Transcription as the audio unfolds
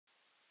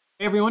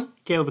Hey everyone,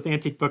 Caleb with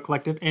Antique Book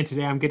Collective, and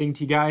today I'm getting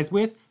to you guys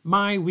with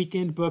my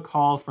weekend book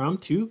haul from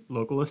 2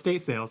 local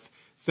estate sales.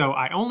 So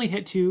I only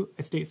hit 2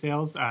 estate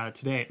sales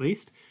today at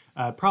least.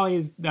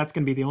 That's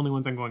going to be the only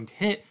ones I'm going to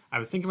hit. I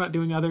was thinking about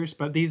doing others,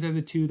 but these are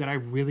the 2 that I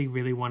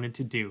really wanted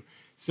to do.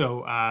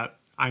 So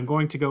I'm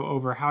going to go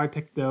over how I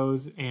picked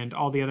those and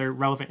all the other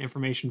relevant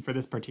information for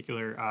this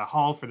particular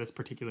haul for this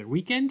particular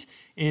weekend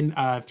in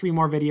 3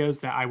 more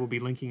videos that I will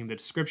be linking in the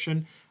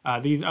description.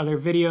 These other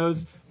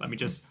videos, let me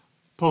just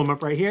pull them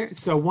up right here.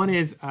 So one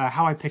is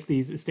how I picked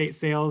these estate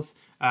sales,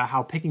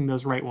 how picking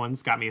those right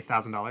ones got me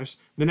 $1,000.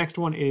 The next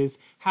one is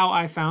how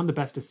I found the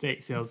best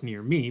estate sales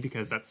near me,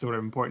 because that's sort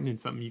of important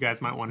and something you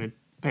guys might want to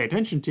pay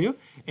attention to.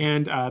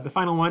 And the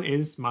final one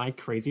is my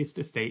craziest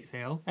estate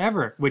sale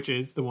ever, which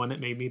is the one that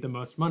made me the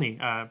most money.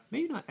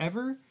 Maybe not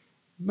ever,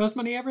 most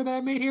money ever that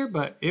I made here,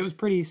 but it was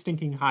pretty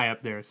stinking high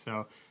up there.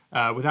 So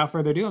without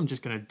further ado, I'm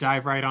just going to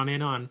dive right on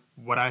in on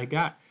what I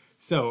got.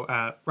 So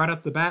right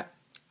off the bat,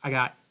 I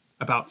got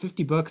about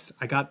 50 books.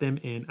 I got them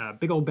in a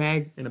big old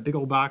bag in a big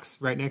old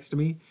box right next to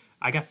me.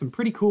 I got some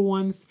pretty cool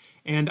ones,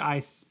 and I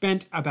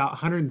spent about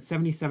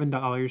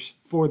 $177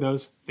 for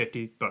those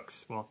 50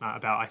 books. Well, not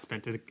about, I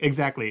spent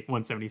exactly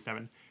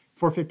 $177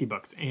 for 50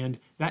 books, and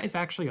that is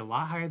actually a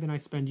lot higher than I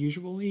spend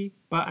usually,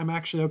 but I'm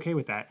actually okay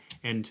with that.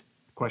 And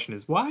the question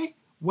is why?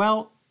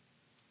 Well,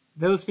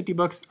 those 50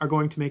 books are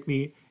going to make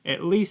me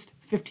at least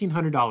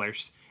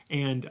 $1,500,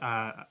 and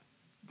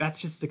that's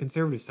just the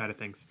conservative side of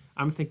things.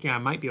 I'm thinking I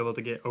might be able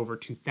to get over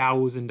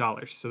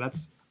 $2,000. So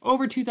that's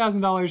over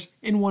 $2,000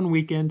 in one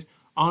weekend.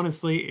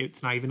 Honestly,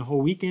 it's not even a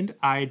whole weekend.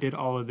 I did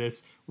all of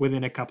this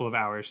within a couple of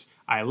hours.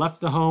 I left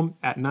the home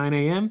at 9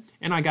 a.m.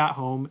 and I got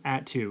home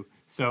at 2.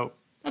 So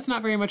that's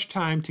not very much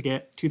time to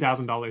get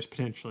 $2,000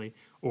 potentially,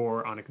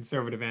 or on a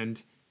conservative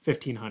end,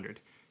 $1,500.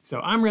 So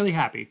I'm really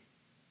happy.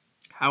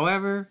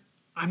 However,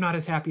 I'm not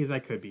as happy as I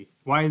could be.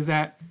 Why is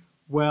that?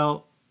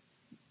 Well,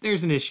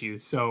 there's an issue.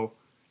 So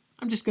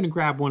I'm just going to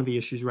grab one of the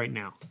issues right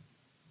now.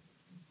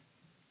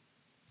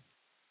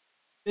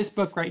 This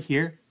book right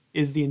here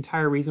is the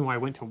entire reason why I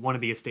went to one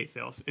of the estate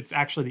sales. It's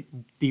actually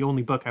the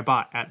only book I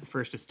bought at the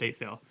first estate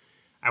sale.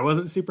 I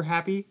wasn't super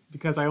happy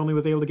because I only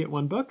was able to get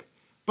one book,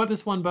 but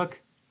this one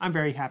book I'm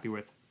very happy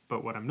with.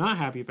 But what I'm not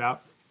happy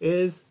about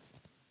is,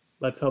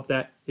 let's hope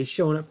that is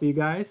showing up for you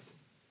guys,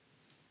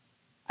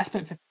 I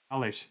spent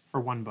 $50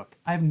 for one book.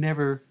 I've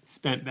never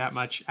spent that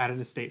much at an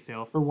estate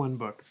sale for one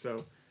book,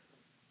 so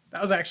that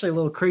was actually a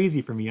little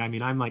crazy for me. I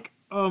mean, I'm like,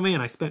 oh man,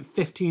 I spent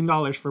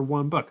 $15 for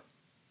one book.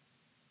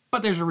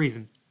 But there's a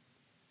reason.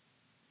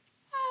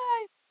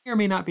 I may or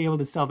may not be able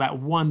to sell that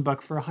one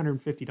book for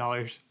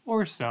 $150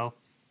 or so.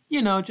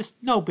 You know,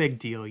 just no big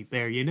deal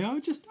there, you know,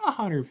 just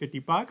 150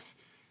 bucks,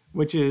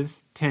 which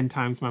is 10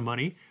 times my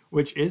money,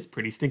 which is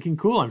pretty stinking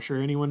cool. I'm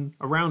sure anyone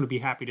around would be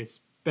happy to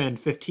spend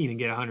 15 and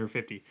get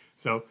 150.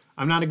 So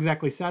I'm not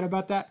exactly sad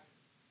about that,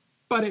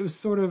 but it was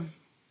sort of,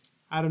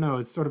 I don't know,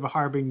 it's sort of a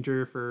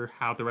harbinger for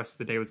how the rest of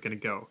the day was going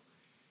to go.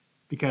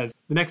 Because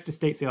the next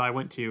estate sale I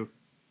went to,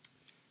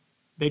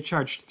 they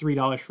charged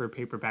 $3 for a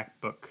paperback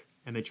book,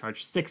 and they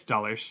charged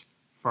 $6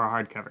 for a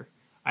hardcover.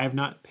 I have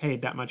not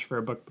paid that much for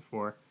a book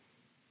before,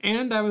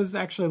 and I was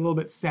actually a little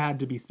bit sad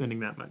to be spending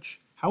that much.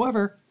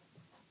 However,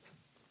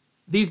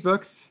 these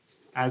books,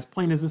 as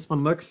plain as this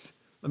one looks,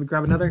 let me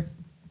grab another,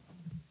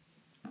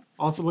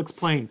 also looks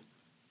plain.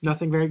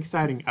 Nothing very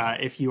exciting.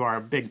 If you are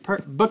a big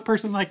book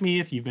person like me,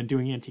 if you've been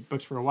doing antique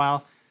books for a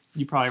while,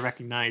 you probably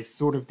recognize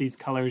sort of these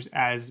colors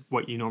as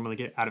what you normally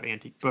get out of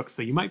antique books,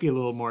 so you might be a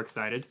little more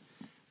excited.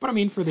 But I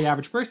mean, for the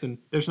average person,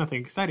 there's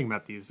nothing exciting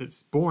about these.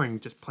 It's boring,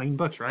 just plain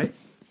books, right?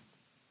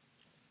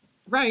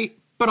 Right,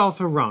 but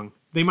also wrong.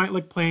 They might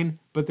look plain,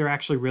 but they're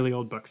actually really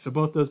old books. So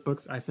both those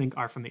books, I think,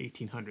 are from the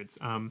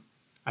 1800s.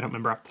 I don't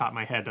remember off the top of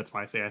my head, that's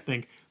why I say I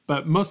think.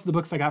 But most of the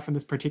books I got from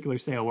this particular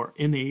sale were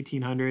in the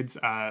 1800s,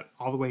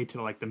 all the way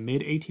to like the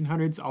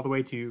mid-1800s, all the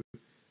way to,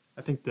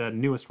 I think the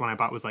newest one I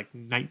bought was like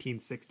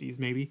 1960s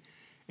maybe.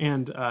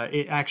 And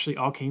it actually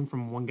all came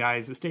from one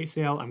guy's estate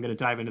sale. I'm going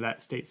to dive into that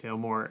estate sale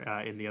more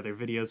in the other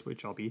videos,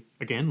 which I'll be,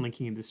 again,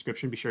 linking in the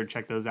description. Be sure to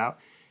check those out.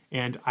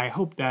 And I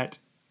hope that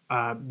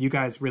you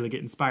guys really get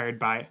inspired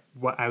by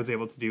what I was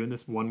able to do in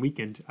this one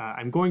weekend.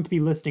 I'm going to be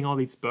listing all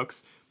these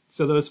books.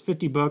 So those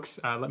 50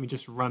 books, let me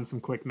just run some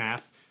quick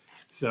math.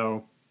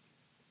 So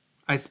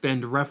I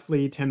spend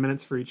roughly 10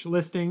 minutes for each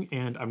listing,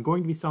 and I'm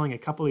going to be selling a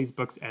couple of these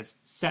books as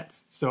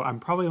sets. So I'm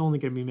probably only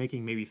going to be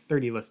making maybe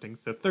 30 listings.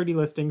 So 30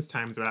 listings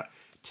times about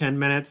 10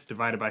 minutes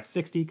divided by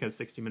 60, because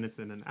 60 minutes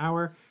in an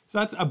hour. So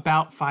that's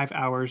about 5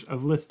 hours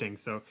of listing.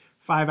 So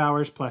 5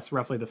 hours plus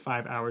roughly the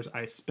 5 hours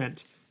I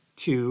spent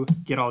to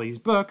get all these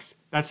books,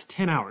 that's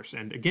 10 hours.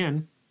 And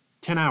again,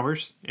 10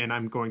 hours, and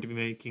I'm going to be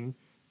making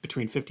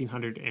between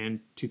 $1,500 and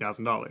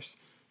 $2,000.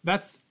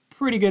 That's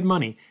pretty good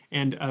money.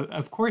 And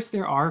of course,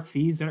 there are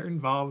fees that are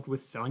involved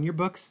with selling your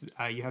books.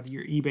 You have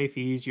your eBay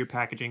fees, your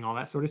packaging, all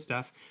that sort of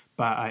stuff.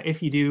 But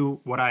if you do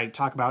what I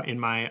talk about in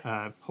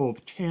my whole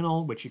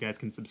channel, which you guys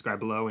can subscribe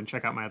below and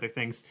check out my other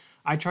things,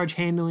 I charge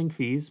handling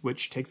fees,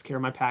 which takes care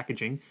of my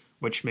packaging,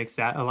 which makes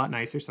that a lot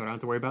nicer, so I don't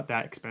have to worry about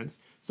that expense.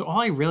 So all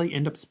I really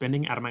end up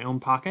spending out of my own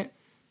pocket,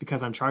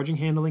 because I'm charging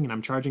handling and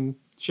I'm charging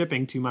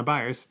shipping to my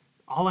buyers,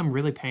 all I'm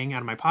really paying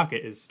out of my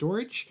pocket is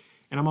storage,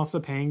 and I'm also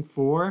paying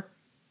for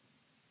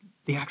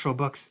the actual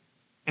books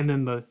and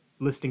then the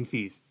listing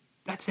fees.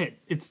 That's it.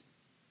 It's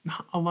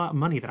not a lot of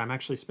money that I'm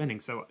actually spending.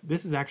 So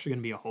this is actually going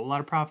to be a whole lot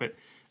of profit.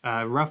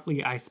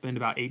 Roughly, I spend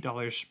about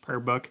 $8 per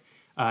book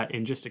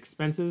in just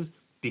expenses.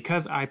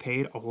 Because I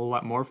paid a whole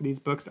lot more for these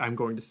books, I'm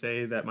going to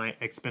say that my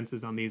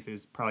expenses on these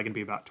is probably going to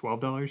be about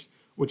 $12,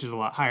 which is a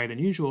lot higher than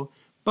usual.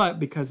 But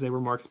because they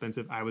were more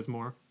expensive, I was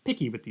more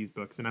picky with these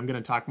books. And I'm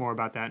going to talk more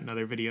about that in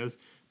other videos.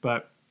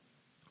 But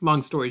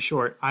long story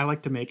short, I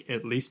like to make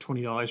at least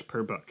 $20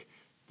 per book.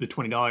 The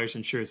 $20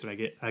 ensures that I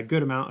get a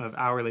good amount of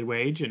hourly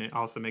wage, and it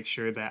also makes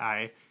sure that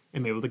I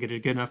am able to get a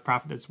good enough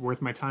profit that's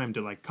worth my time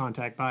to like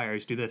contact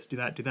buyers, do this, do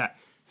that, do that.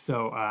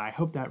 So I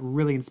hope that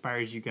really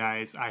inspires you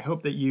guys. I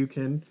hope that you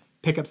can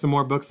pick up some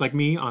more books like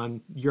me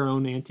on your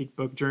own antique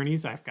book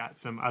journeys. I've got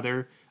some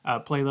other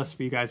playlists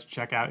for you guys to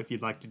check out if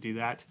you'd like to do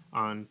that,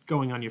 on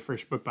going on your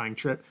first book buying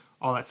trip,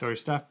 all that sort of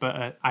stuff.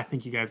 But I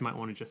think you guys might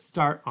want to just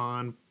start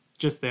on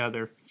just the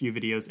other few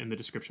videos in the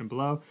description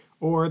below,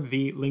 or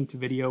the linked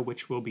video,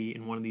 which will be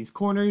in one of these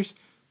corners,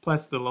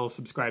 plus the little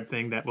subscribe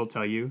thing that will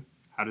tell you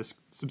how to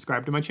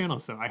subscribe to my channel.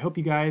 So I hope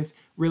you guys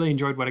really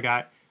enjoyed what I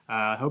got.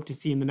 Hope to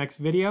see you in the next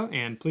video,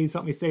 and please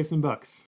help me save some books.